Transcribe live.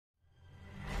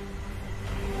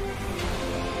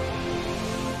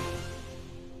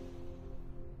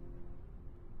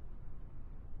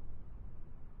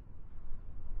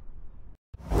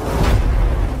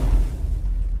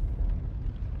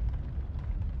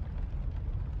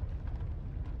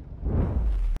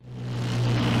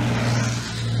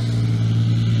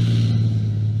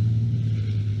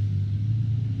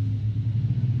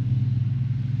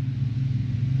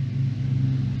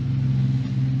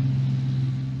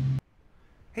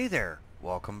Hey there,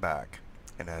 welcome back.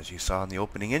 And as you saw in the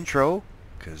opening intro,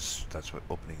 because that's what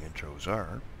opening intros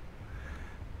are,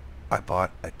 I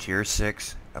bought a Tier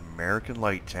 6 American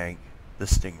light tank, the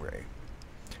Stingray.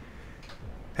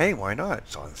 Hey, why not?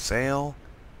 It's on sale.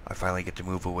 I finally get to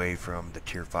move away from the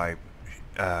Tier 5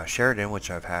 Sheridan,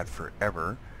 which I've had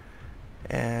forever.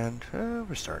 And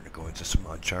we're starting to go into some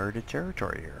uncharted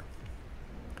territory here.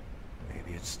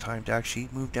 Maybe it's time to actually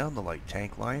move down the light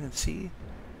tank line and see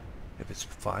if it's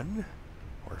fun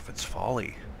or if it's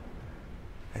folly.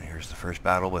 And here's the first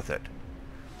battle with it.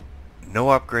 No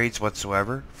upgrades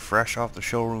whatsoever, fresh off the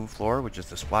showroom floor with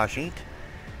just a splash paint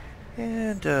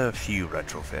and a few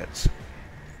retrofits.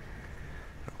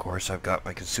 Of course, I've got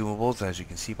my consumables, as you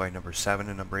can see by number 7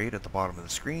 and number 8 at the bottom of the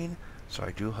screen. So I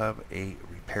do have a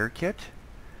repair kit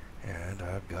and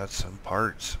I've got some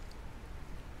parts.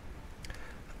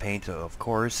 The paint, of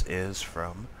course, is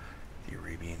from the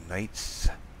Arabian Nights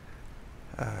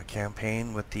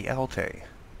campaign with the Alte.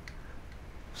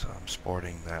 So I'm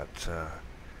sporting that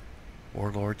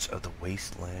Warlords of the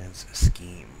Wastelands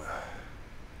scheme,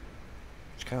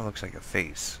 which kind of looks like a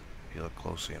face. If you look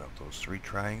closely enough, those 3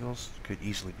 triangles could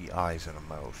easily be eyes and a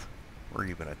mouth, or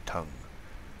even a tongue.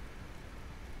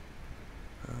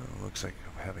 Looks like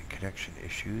I'm having connection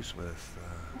issues with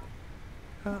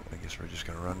I guess we're just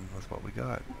going to run with what we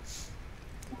got.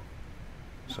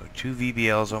 So 2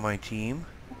 VBLs on my team,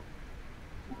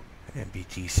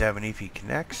 MBT-70 if he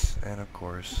connects, and of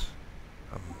course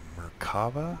a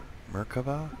Merkava.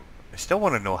 I still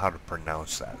want to know how to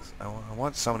pronounce that. I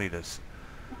want somebody to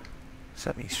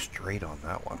set me straight on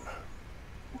that one.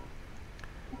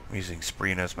 I'm using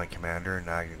Sprina as my commander, and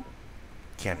I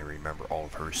can't even remember all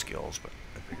of her skills, but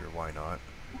I figured why not.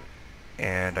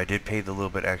 And I did pay the little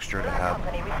bit extra to have...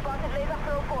 Company, we spotted laser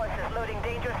flow forces loading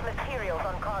dangerous materials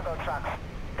on cargo trucks.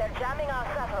 They're jamming our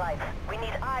satellites. We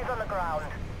need eyes on the ground.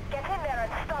 Get in there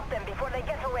and stop them before they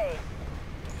get away.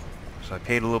 So I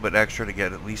paid a little bit extra to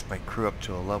get at least my crew up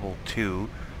to a level 2,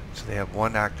 so they have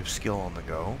 1 active skill on the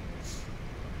go.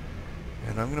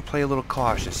 And I'm going to play a little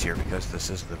cautious here because this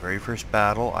is the very first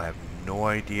battle. I have no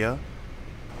idea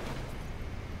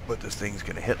what this thing's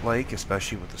going to hit like,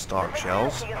 especially with the stock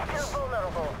shells. The facility is still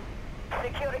vulnerable.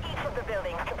 Secure each of the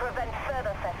buildings to prevent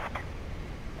further theft.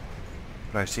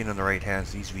 But I've seen on the right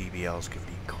hands, these VBLs can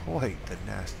be quite the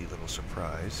nasty little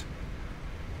surprise.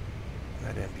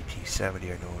 That MBT-70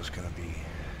 I know is going to be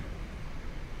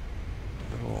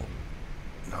a little...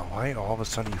 Now why all of a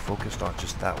sudden you focused on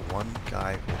just that one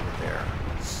guy over there?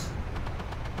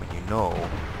 When you know,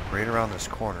 right around this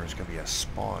corner is going to be a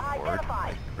spawn board,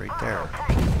 like right there.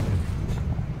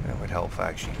 That would help if I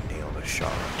actually nailed a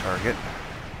shot on target.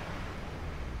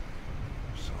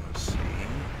 So let's see.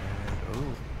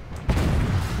 And,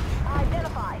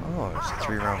 oh, it's a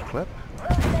 3-round clip.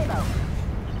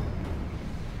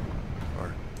 Or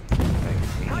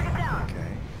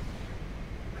okay.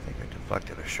 I think I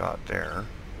deflected a shot there,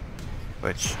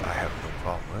 which I have no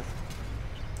problem with.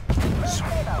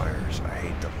 Swing fires, I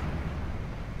hate them.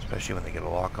 Especially when they get a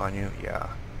lock on you, yeah.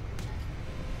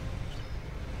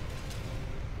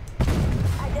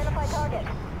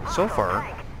 So far,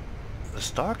 the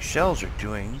stock shells are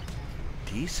doing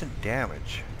decent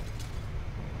damage.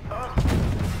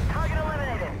 Target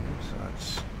eliminated. So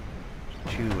that's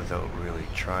 2 without really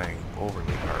trying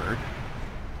overly hard.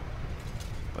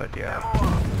 But yeah,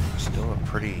 still a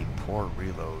pretty poor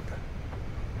reload.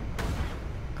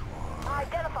 Come on.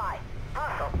 Identify.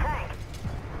 Hostile tank.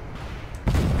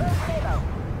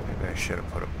 Maybe I should have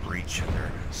put a breach in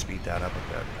there to speed that up a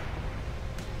bit.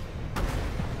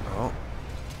 Oh.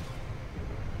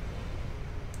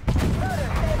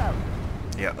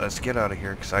 Yeah, let's get out of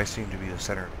here because I seem to be the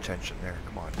center of attention there.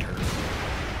 Come on, turret.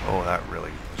 Oh, that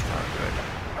really was not good.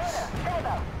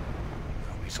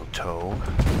 Weasel toe.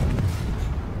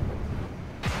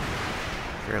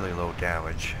 Fairly low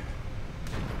damage.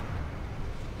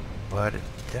 But it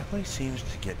definitely seems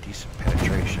to get decent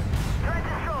penetration.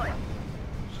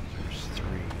 So there's 3.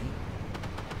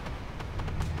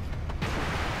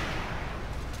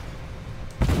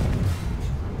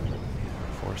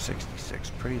 466,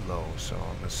 pretty low, so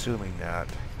I'm assuming that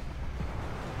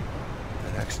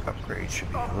the next upgrade should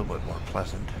be a little bit more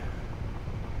pleasant.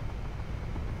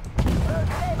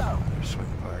 Another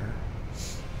swing fire.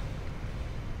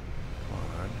 Come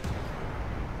on.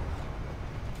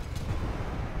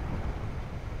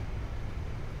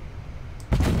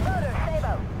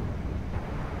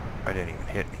 I didn't even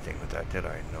hit anything with that, did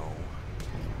I? No.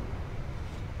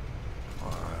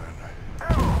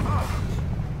 Come on.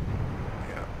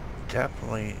 Yeah,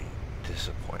 definitely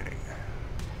disappointing.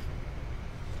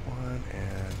 1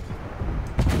 and...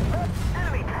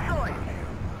 Enemy destroyed.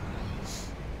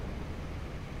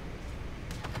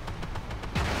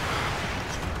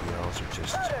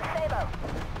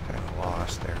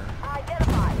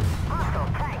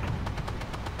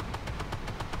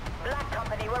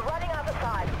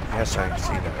 Yes, I see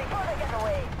target that. before they get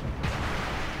away.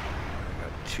 I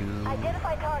got two.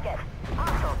 Identify target.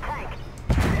 Hostile tank.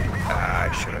 Ah,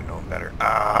 I should have known better.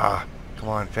 Ah, come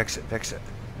on, fix it, fix it.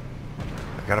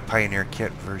 I got a Pioneer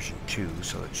Kit version 2,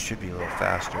 so it should be a little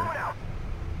faster.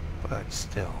 But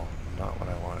still, not what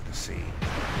I wanted to see.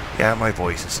 Yeah, my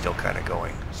voice is still kind of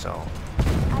going, so.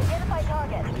 Identify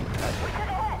target. We took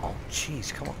ahead. Oh,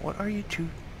 jeez, come on. What are you two?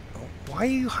 Oh, why are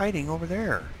you hiding over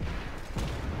there?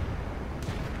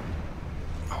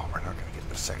 Oh, we're not going to get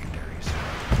the secondaries.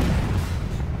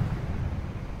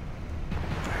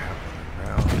 I have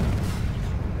another round.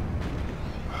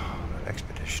 Oh, that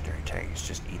expeditionary tank is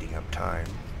just eating up time.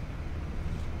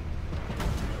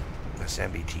 This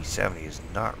MBT-70 is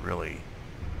not really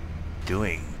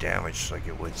doing damage like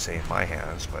it would say in my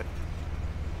hands, but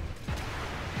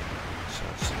so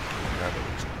let's see, can we grab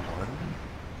at least one?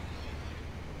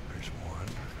 There's one.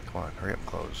 Come on, hurry up and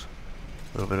close.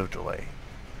 A little bit of delay.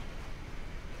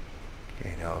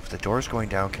 Okay, now if the door's going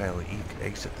down, can I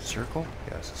exit the circle?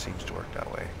 Yes, it seems to work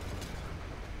that way.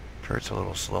 Turret's a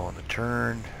little slow on the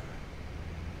turn.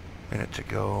 Minute to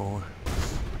go.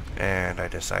 And I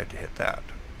decide to hit that.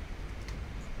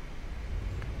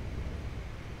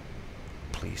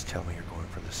 Please tell me you're going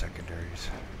for the secondaries.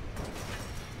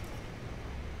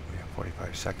 We have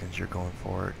 45 seconds, you're going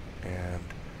for it, and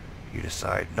you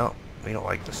decide, no, we don't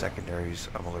like the secondaries,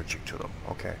 I'm allergic to them.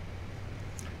 Okay.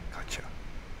 Gotcha.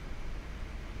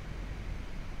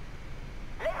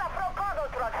 Laser Pro cargo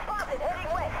truck spotted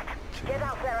heading west. Get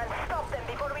out there and stop them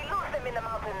before we lose them in the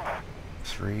mountains.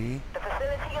 3. The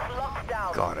facility is locked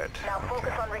down. Got it. Now focus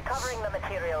Okay. on recovering the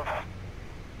materials.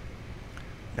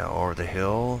 Now over the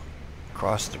hill,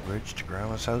 across the bridge to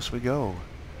Grandma's house we go.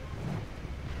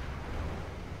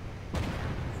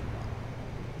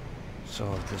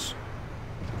 So if this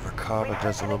Merkaba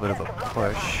does a little bit of a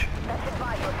push. That should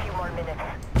buy you a few more minutes.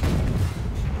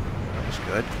 That was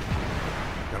good.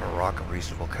 Got a rock of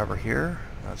reasonable cover here.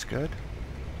 That's good.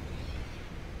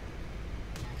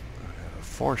 A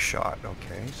 4 shot.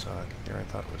 Okay, so there I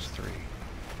thought it was 3.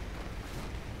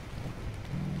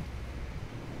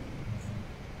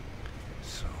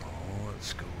 So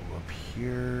let's go up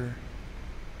here.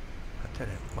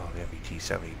 Well, the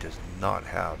MBT-70 does not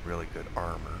have really good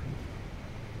armor.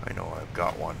 I know I've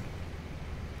got one.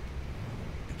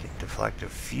 It can deflect a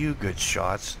few good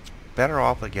shots. It's better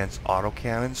off against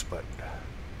autocannons, but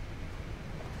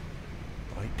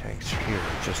light tanks here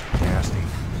are just nasty.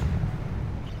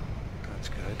 That's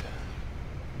good.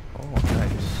 Oh,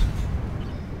 nice.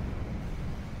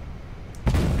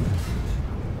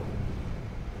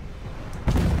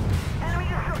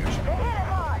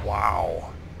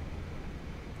 Wow.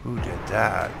 Who did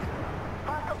that?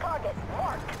 Hostile target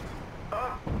marked.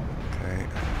 Okay.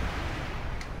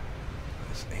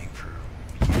 Let's aim for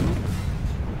you.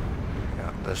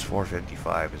 Yeah, this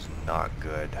 455 is not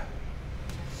good.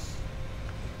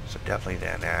 So definitely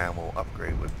an ammo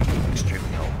upgrade would be extremely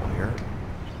helpful here.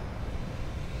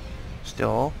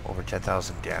 Still, over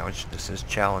 10,000 damage. This is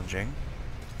challenging.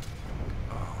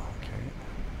 Oh, okay.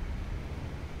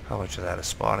 How much of that is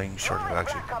spotting? Short of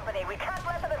actually... Company. We can't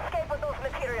let them escape with those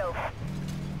materials.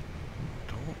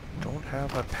 Don't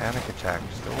have a panic attack.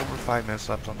 Still over 5 minutes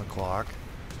left on the clock.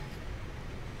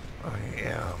 I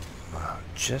am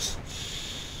just,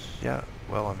 yeah,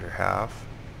 well under half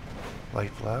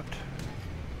life left.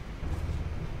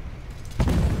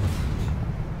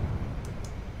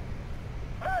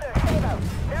 Loader, save out.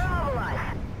 They're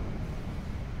mobilized.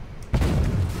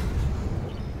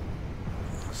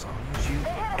 As long as you...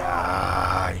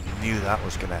 Ah, I knew that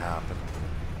was going to happen.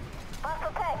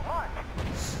 Hostile tank marked.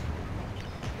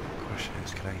 Question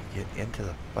is, can I get into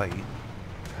the fight?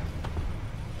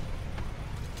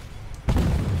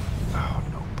 Oh,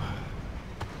 nope.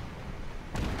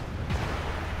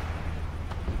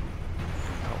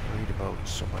 I'm not worried about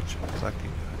so much of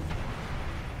collecting.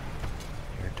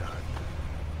 You're done.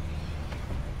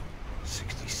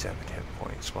 67 hit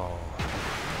points. Well, I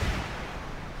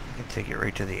can take it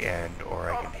right to the end,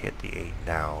 or I can hit the 8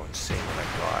 now and save what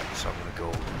I got. So I'm going to go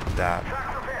with that,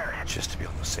 just to be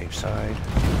on the safe side.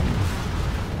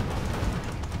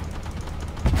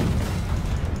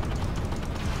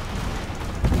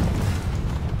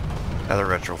 Another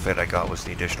retrofit I got was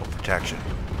the additional protection,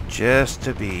 just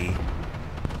to be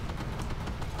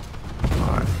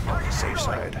on the safe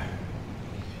side.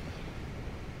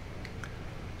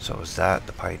 So is that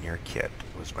the Pioneer Kit,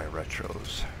 was my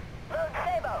retros.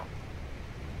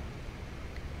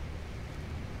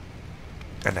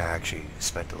 And I actually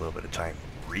spent a little bit of time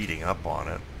reading up on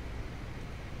it.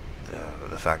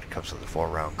 The fact it comes with a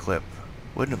 4-round clip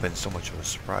wouldn't have been so much of a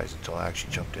surprise until I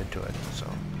actually jumped into it, so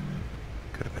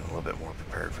could have been little bit more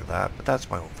prepared for that, but that's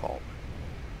my own fault.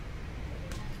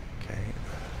 Okay.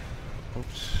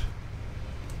 Oops.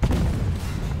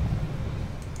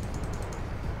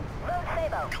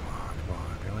 Come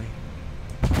on, really?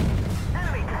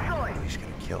 Enemy destroyed. He's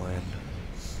gonna kill in.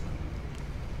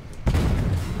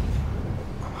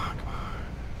 Come on.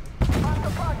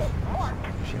 Hostile target marked.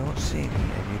 If you don't see me,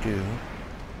 and you do.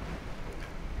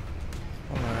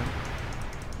 Hold on.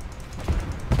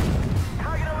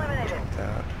 Target eliminated. Take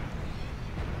that.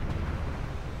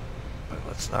 But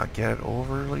let's not get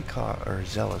overly caught or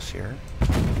zealous here.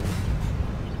 Come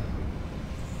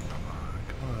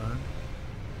on.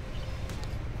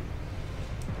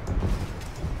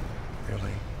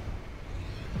 Really?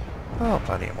 Oh,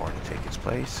 plenty more to take its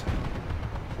place.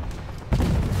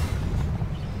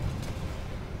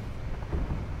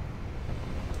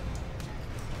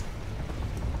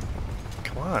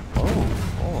 Come on.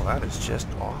 Oh, that is just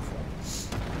awful.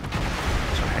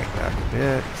 So hang back a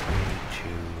bit. 3, 2,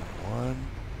 1.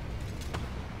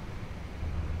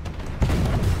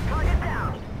 Target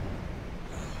down.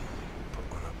 Put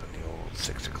one up in the old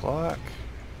 6 o'clock.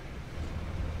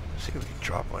 See if we can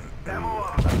drop one. Ammo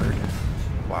up. Leopard.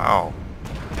 Wow.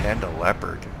 Panda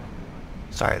leopard.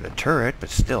 Sorry, the turret, but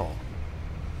still.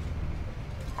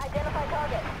 Identify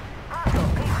target. Hostile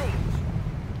PC.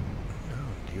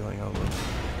 No, dealing a little.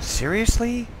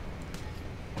 Seriously?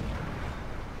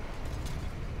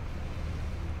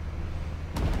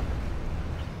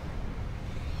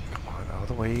 Come on, out of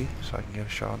the way so I can get a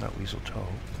shot on that weasel toe.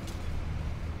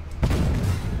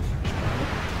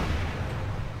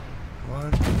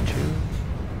 One, two.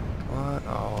 Come on.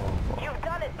 Oh. You've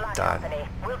done it, Black Done. Company.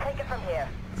 We'll take it from here.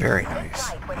 Very Sit nice.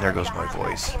 tight when And there ready goes to my have that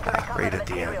voice. team to recover Right the at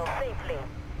the end. material safely.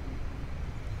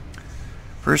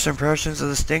 First impressions of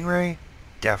the Stingray?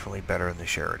 Definitely better than the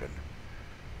Sheridan.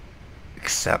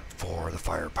 Except for the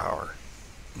firepower.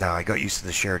 Now, I got used to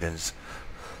the Sheridan's...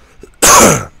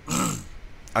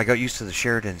 I got used to the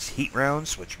Sheridan's heat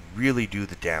rounds, which really do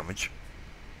the damage.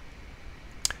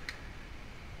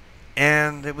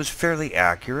 And it was fairly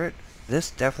accurate.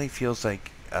 This definitely feels like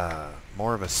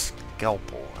more of a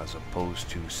scalpel as opposed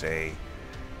to, say,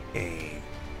 a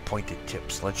pointed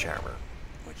tip sledgehammer,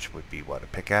 which would be, what, a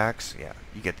pickaxe? Yeah,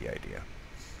 you get the idea.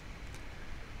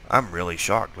 I'm really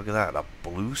shocked. Look at that, a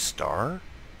blue star?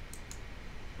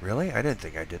 Really? I didn't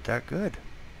think I did that good.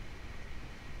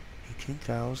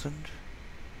 18,000.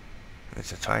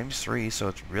 It's a ×3, so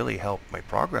it's really helped my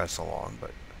progress along,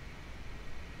 but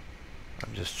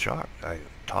I'm just shocked.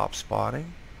 Top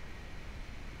spotting,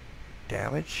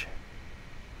 damage,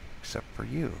 except for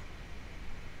you.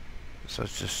 So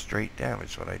it's just straight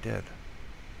damage what I did.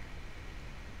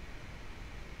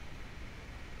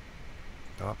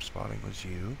 Top spotting was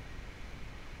you.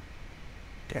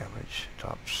 Damage.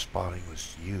 Top spotting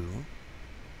was you.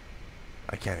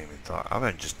 I can't even thought. I'm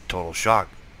in just total shock.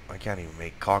 I can't even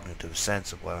make cognitive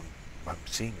sense of what I'm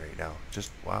seeing right now.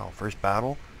 Just wow. First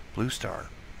battle, blue star.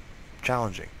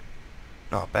 Challenging.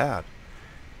 Not bad.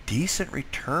 Decent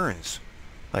returns.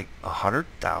 Like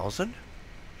 100,000?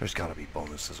 There's got to be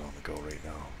bonuses on the go right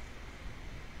now.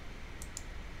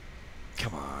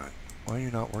 Come on. Why are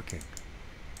you not working?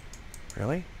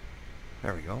 Really?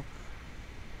 There we go.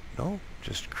 No,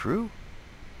 just crew.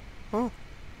 Oh.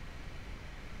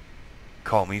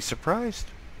 Call me surprised.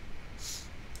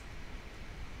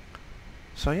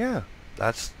 So yeah,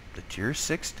 that's the Tier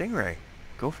 6 Stingray.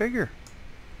 Go figure.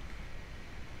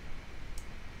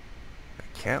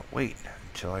 I can't wait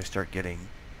until I start getting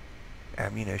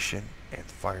ammunition and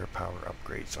firepower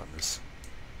upgrades on this.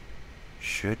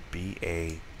 Should be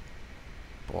a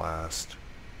blast.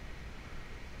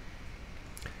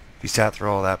 If you sat through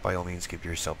all that, by all means give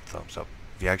yourself a thumbs up.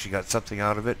 If you actually got something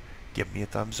out of it, give me a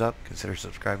thumbs up. Consider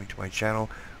subscribing to my channel.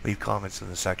 Leave comments in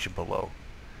the section below.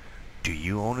 Do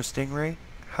you own a Stingray?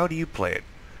 How do you play it?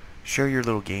 Share your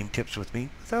little game tips with me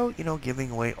without, giving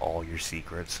away all your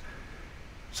secrets,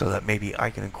 so that maybe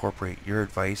I can incorporate your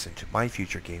advice into my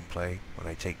future gameplay when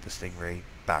I take the Stingray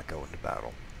back out into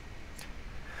battle.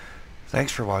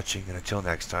 Thanks for watching, and until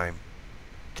next time,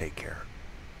 take care.